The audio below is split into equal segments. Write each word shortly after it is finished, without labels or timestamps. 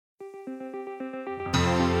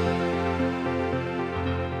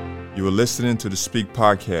You are listening to the Speak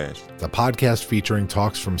Podcast. The podcast featuring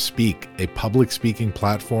talks from Speak, a public speaking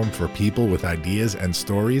platform for people with ideas and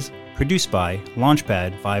stories. Produced by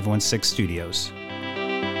Launchpad 516 Studios.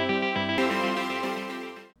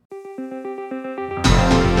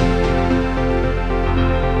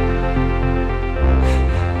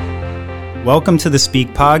 Welcome to the Speak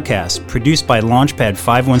Podcast, produced by Launchpad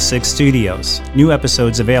 516 Studios. New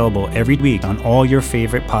episodes available every week on all your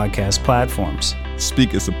favorite podcast platforms.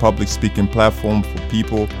 Speak is a public speaking platform for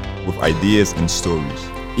people with ideas and stories.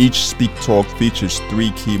 Each Speak Talk features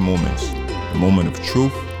three key moments: the moment of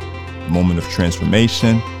truth, the moment of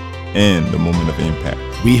transformation, and the moment of impact.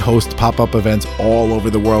 We host pop-up events all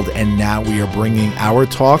over the world, and now we are bringing our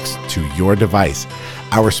talks to your device.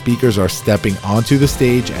 Our speakers are stepping onto the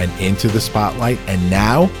stage and into the spotlight, and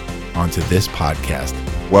now onto this podcast.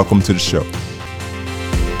 Welcome to the show.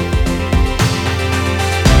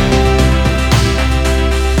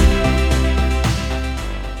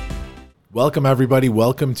 Welcome, everybody.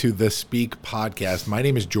 Welcome to the Speak Podcast. My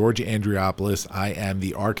name is George Andriopoulos. I am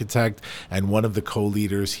the architect and one of the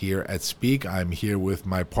co-leaders here at Speak. I'm here with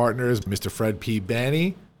my partners, Mr. Fred P.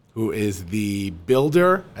 Banney, who is the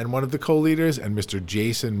builder and one of the co-leaders, and Mr.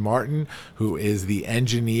 Jason Martin, who is the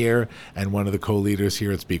engineer and one of the co-leaders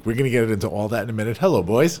here at Speak. We're going to get into all that in a minute. Hello,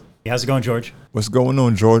 boys. How's it going, George? What's going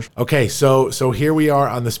on, George? Okay, so here we are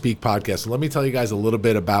on the Speak Podcast. So let me tell you guys a little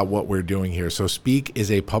bit about what we're doing here. So Speak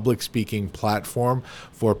is a public speaking platform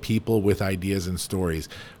for people with ideas and stories.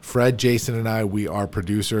 Fred, Jason, and I, we are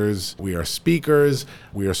producers. We are speakers.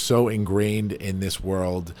 We are so ingrained in this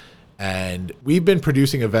world. And we've been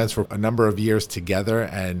producing events for a number of years together.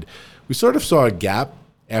 And we sort of saw a gap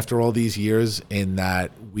after all these years in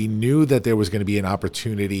that we knew that there was going to be an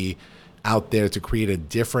opportunity out there to create a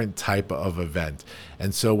different type of event.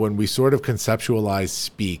 And so when we sort of conceptualized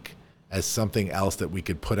Speak as something else that we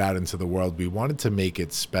could put out into the world, we wanted to make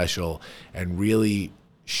it special and really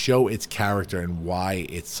show its character and why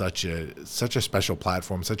it's such a special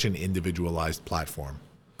platform, such an individualized platform.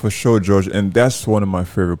 For sure, George. And that's one of my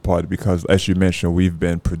favorite parts because, as you mentioned, we've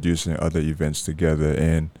been producing other events together.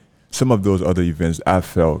 And some of those other events I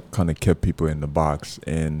felt kind of kept people in the box.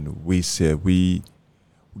 And we said we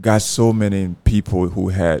got so many people who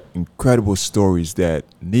had incredible stories that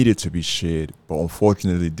needed to be shared, but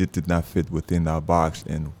unfortunately did not fit within our box.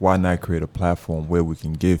 And why not create a platform where we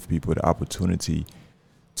can give people the opportunity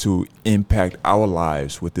to impact our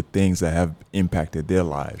lives with the things that have impacted their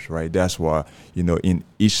lives, right? That's why, in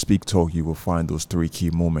each Speak Talk, you will find those three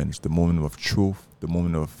key moments: the moment of truth, the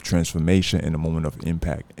moment of transformation, and the moment of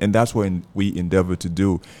impact. And that's what we endeavor to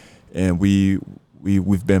do. And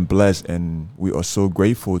we've been blessed, and we are so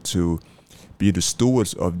grateful to be the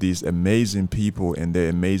stewards of these amazing people and their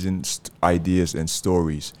amazing ideas and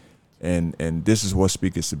stories. And this is what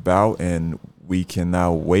Speak is about, and we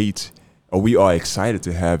cannot wait, or we are excited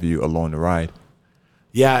to have you along the ride.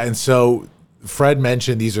 Yeah, and so Fred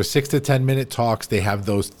mentioned these are 6 to 10 minute talks. They have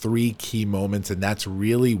those three key moments, and that's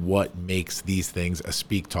really what makes these things a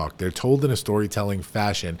Speak Talk. They're told in a storytelling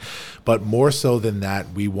fashion, but more so than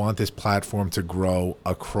that, we want this platform to grow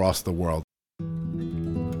across the world.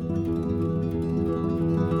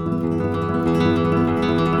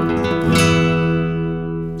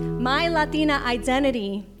 My Latina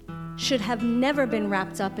identity should have never been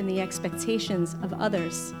wrapped up in the expectations of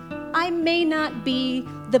others. I may not be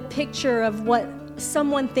the picture of what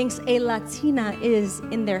someone thinks a Latina is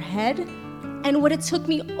in their head. And what it took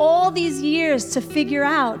me all these years to figure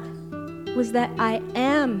out was that I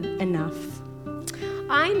am enough.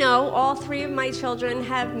 I know all three of my children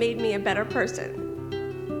have made me a better person.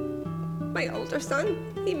 My older son,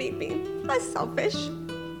 he made me less selfish.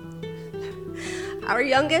 Our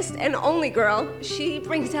youngest and only girl, she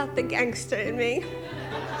brings out the gangster in me.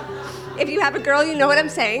 If you have a girl, you know what I'm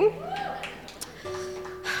saying.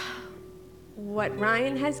 What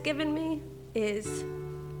Ryan has given me is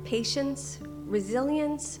patience,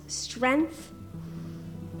 resilience, strength,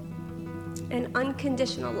 and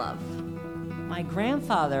unconditional love. My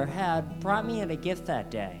grandfather had brought me a gift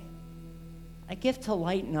that day. A gift to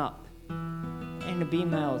lighten up and to be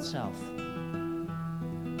my old self.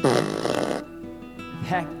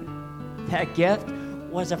 That gift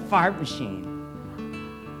was a fart machine.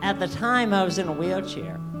 At the time, I was in a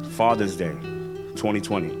wheelchair. Father's Day,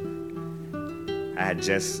 2020. I had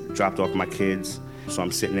just dropped off my kids, so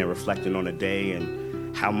I'm sitting there reflecting on the day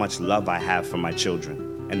and how much love I have for my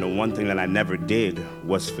children. And the one thing that I never did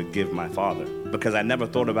was forgive my father, because I never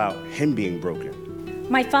thought about him being broken.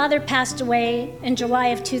 My father passed away in July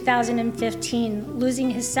of 2015, losing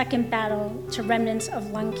his second battle to remnants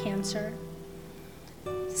of lung cancer.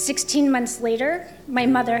 16 months later, my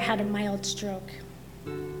mother had a mild stroke.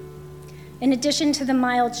 In addition to the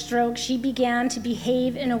mild stroke, she began to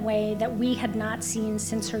behave in a way that we had not seen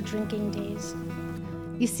since her drinking days.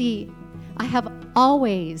 You see, I have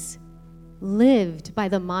always lived by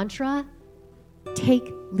the mantra,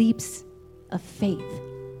 take leaps of faith.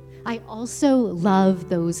 I also love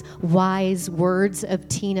those wise words of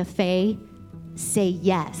Tina Fey, say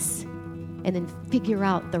yes, and then figure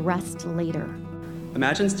out the rest later.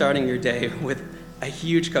 Imagine starting your day with a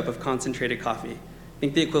huge cup of concentrated coffee.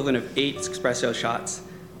 Think the equivalent of 8 espresso shots,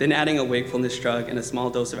 then adding a wakefulness drug and a small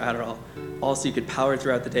dose of Adderall, all so you could power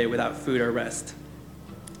throughout the day without food or rest.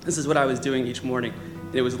 This is what I was doing each morning,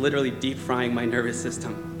 and it was literally deep frying my nervous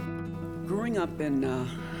system. Growing up in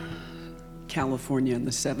California in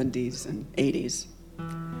the 70s and 80s,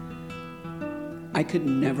 I could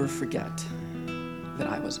never forget that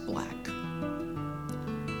I was black.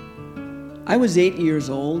 I was 8 years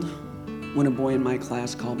old when a boy in my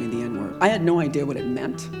class called me the N-word. I had no idea what it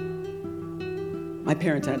meant. My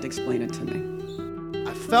parents had to explain it to me.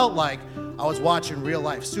 I felt like I was watching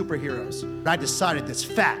real-life superheroes. I decided this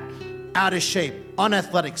fat, out-of-shape,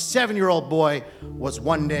 unathletic 7-year-old boy was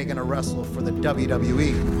one day gonna wrestle for the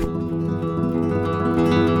WWE.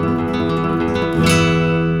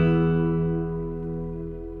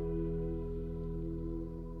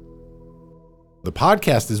 The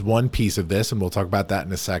podcast is one piece of this, and we'll talk about that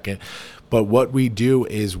in a second. But what we do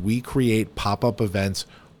is we create pop-up events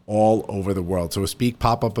all over the world. So a Speak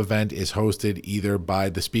pop-up event is hosted either by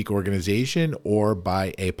the Speak organization or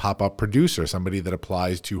by a pop-up producer, somebody that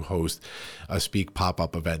applies to host a Speak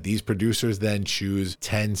pop-up event. These producers then choose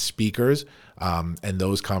 10 speakers, and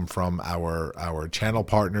those come from our channel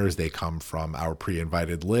partners. They come from our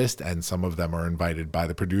pre-invited list, and some of them are invited by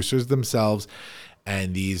the producers themselves.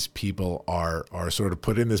 And these people are sort of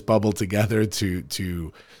put in this bubble together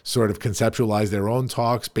to sort of conceptualize their own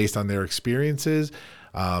talks based on their experiences,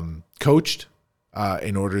 coached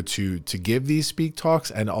in order to give these Speak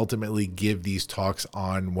talks and ultimately give these talks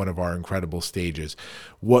on one of our incredible stages.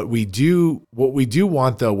 What we do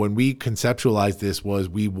want, though, when we conceptualized this, was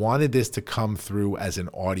we wanted this to come through as an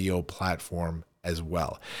audio platform as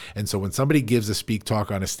well. And so when somebody gives a Speak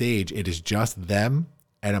talk on a stage, it is just them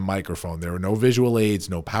and a microphone. There are no visual aids,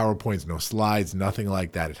 no PowerPoints, no slides, nothing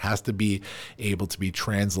like that. It has to be able to be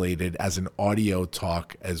translated as an audio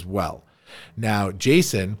talk as well. Now,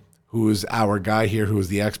 Jason, who is our guy here, who is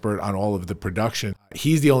the expert on all of the production,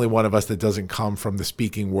 he's the only one of us that doesn't come from the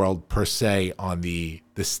speaking world per se on the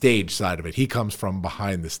stage side of it. He comes from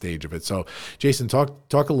behind the stage of it. So, Jason,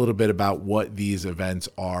 talk a little bit about what these events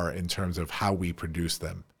are in terms of how we produce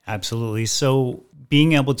them. Absolutely. So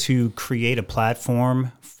being able to create a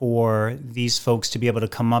platform for these folks to be able to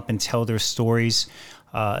come up and tell their stories,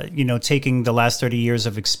 taking the last 30 years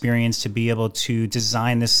of experience to be able to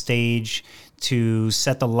design the stage, to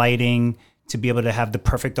set the lighting, to be able to have the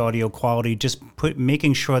perfect audio quality, just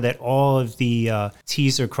making sure that all of the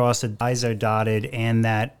T's are crossed, the I's are dotted, and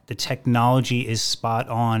that the technology is spot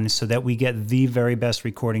on so that we get the very best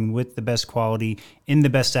recording with the best quality in the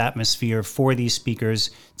best atmosphere for these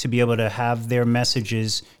speakers to be able to have their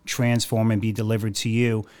messages transform and be delivered to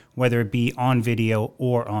you, whether it be on video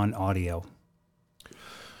or on audio.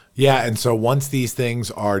 Yeah, and so once these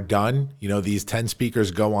things are done, these 10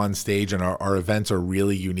 speakers go on stage, and our events are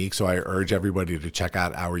really unique. So I urge everybody to check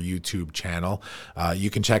out our YouTube channel. You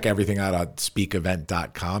can check everything out at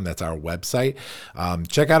speakevent.com. That's our website.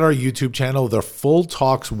 Check out our YouTube channel. The full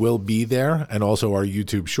talks will be there, and also our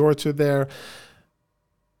YouTube shorts are there.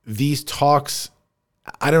 These talks,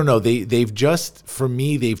 I don't know, they've just, for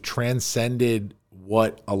me, they've transcended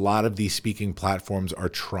what a lot of these speaking platforms are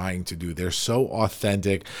trying to do. They're so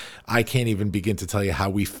authentic. I can't even begin to tell you how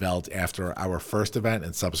we felt after our first event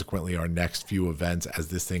and subsequently our next few events as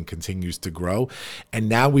this thing continues to grow. And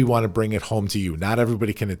now we want to bring it home to you. Not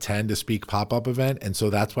everybody can attend a Speak pop-up event, and so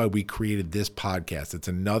that's why we created this podcast. It's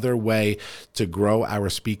another way to grow our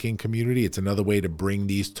speaking community. It's another way to bring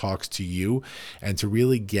these talks to you and to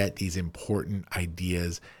really get these important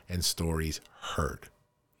ideas and stories heard.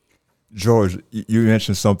 George, you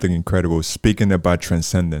mentioned something incredible, speaking about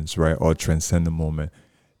transcendence, right, or transcend the moment.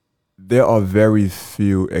 There are very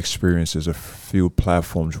few experiences or few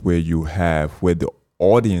platforms where the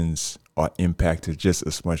audience are impacted just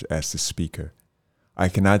as much as the speaker. I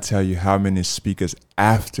cannot tell you how many speakers,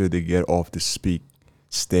 after they get off the speak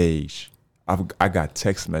stage, I got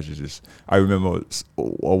text messages. I remember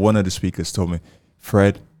one of the speakers told me,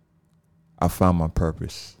 Fred, I found my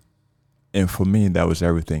purpose. And for me, that was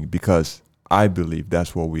everything, because I believe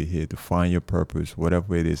that's what we're here to find your purpose,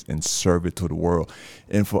 whatever it is, and serve it to the world.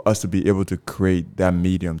 And for us to be able to create that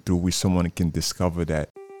medium through which someone can discover that.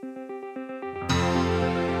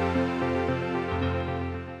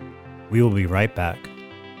 We will be right back.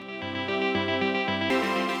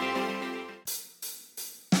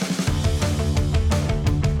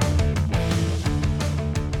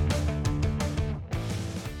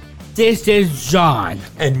 This is John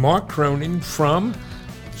and Mark Cronin from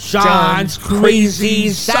John's Crazy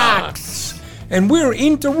Socks. And we're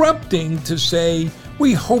interrupting to say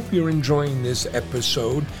we hope you're enjoying this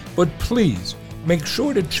episode, but please make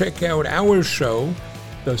sure to check out our show,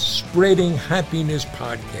 the Spreading Happiness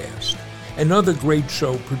Podcast, another great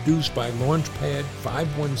show produced by Launchpad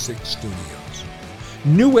 516 Studios.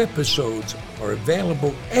 New episodes are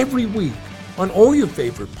available every week on all your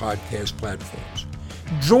favorite podcast platforms.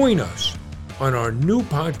 Join us on our new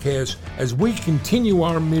podcast as we continue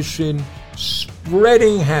our mission,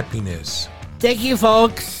 spreading happiness. Thank you,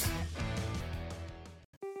 folks.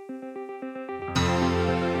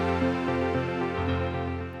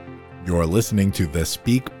 You're listening to the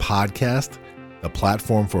Speak Podcast, the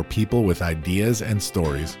platform for people with ideas and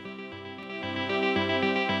stories.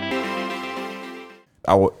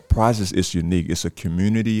 Our process is unique. It's a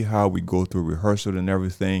community, how we go through rehearsal and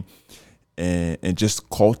everything. And just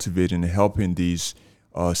cultivating and helping these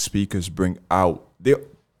speakers bring out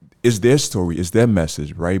their story, it's their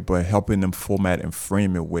message, right? But helping them format and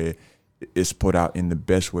frame it where it's put out in the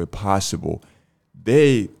best way possible.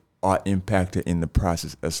 They are impacted in the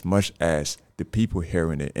process as much as the people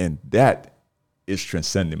hearing it, and that is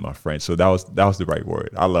transcending, my friend. So that was the right word.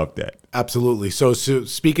 I love that. Absolutely. So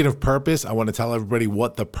speaking of purpose, I want to tell everybody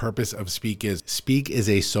what the purpose of Speak is. Speak is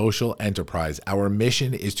a social enterprise. Our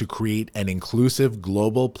mission is to create an inclusive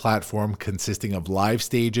global platform consisting of live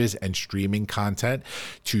stages and streaming content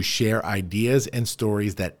to share ideas and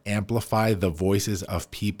stories that amplify the voices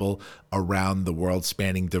of people around the world,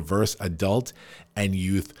 spanning diverse adult and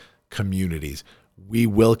youth communities. We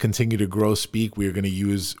will continue to grow Speak. We're going to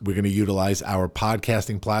utilize our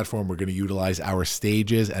podcasting platform. We're going to utilize our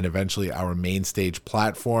stages and eventually our main stage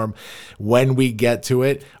platform. When we get to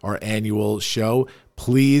it, our annual show,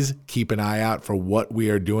 please keep an eye out for what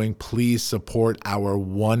we are doing. Please support our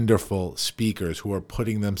wonderful speakers who are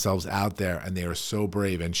putting themselves out there, and they are so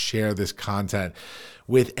brave, and share this content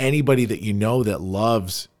with anybody that you know that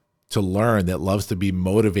loves to learn, that loves to be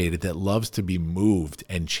motivated, that loves to be moved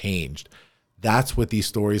and changed. That's what these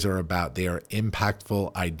stories are about. They are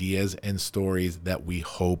impactful ideas and stories that we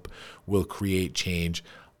hope will create change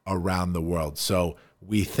around the world. So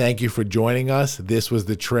we thank you for joining us. This was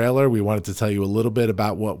the trailer. We wanted to tell you a little bit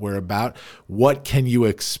about what we're about. What can you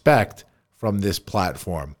expect from this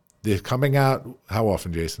platform? They're coming out, how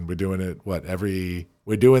often, Jason? We're doing it,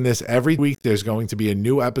 we're doing this every week. There's going to be a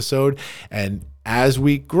new episode. And as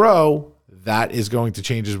we grow, that is going to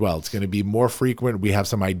change as well. It's going to be more frequent. We have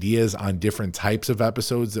some ideas on different types of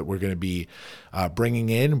episodes that we're going to be bringing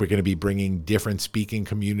in. We're going to be bringing different speaking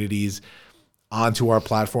communities onto our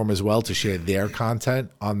platform as well to share their content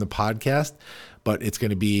on the podcast. But it's going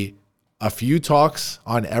to be a few talks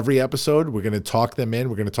on every episode. We're going to talk them in.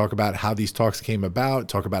 We're going to talk about how these talks came about,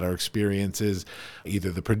 talk about our experiences, either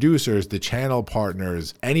the producers, the channel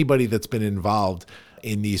partners, anybody that's been involved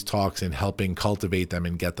in these talks and helping cultivate them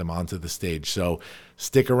and get them onto the stage. So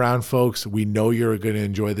stick around, folks. We know you're going to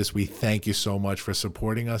enjoy this. We thank you so much for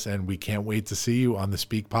supporting us, and we can't wait to see you on the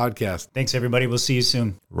Speak Podcast. Thanks, everybody. We'll see you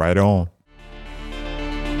soon. Right on.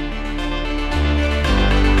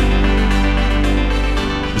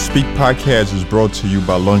 The Speak Podcast is brought to you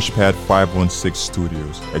by Launchpad 516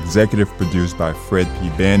 Studios. Executive produced by Fred P.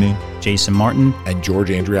 Banning, Jason Martin, and George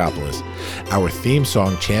Andriopoulos. Our theme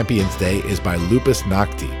song, Champions Day, is by Lupus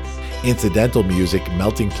Nocti. Incidental music,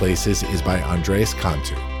 Melting Places, is by Andreas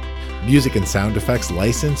Cantu. Music and sound effects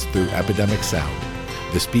licensed through Epidemic Sound.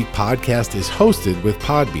 The Speak Podcast is hosted with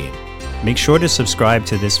Podbean. Make sure to subscribe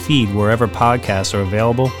to this feed wherever podcasts are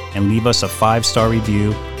available and leave us a 5-star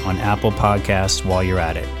review on Apple Podcasts while you're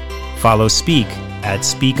at it. Follow Speak at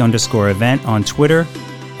Speak_event on Twitter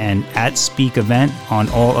and at Speak Event on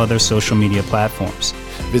all other social media platforms.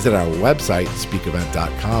 Visit our website,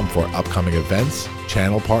 speakevent.com, for upcoming events,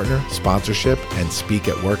 channel partner, sponsorship, and Speak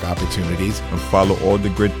at Work opportunities. And follow all the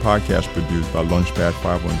great podcasts produced by Launchpad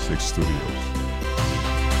 516 Studios.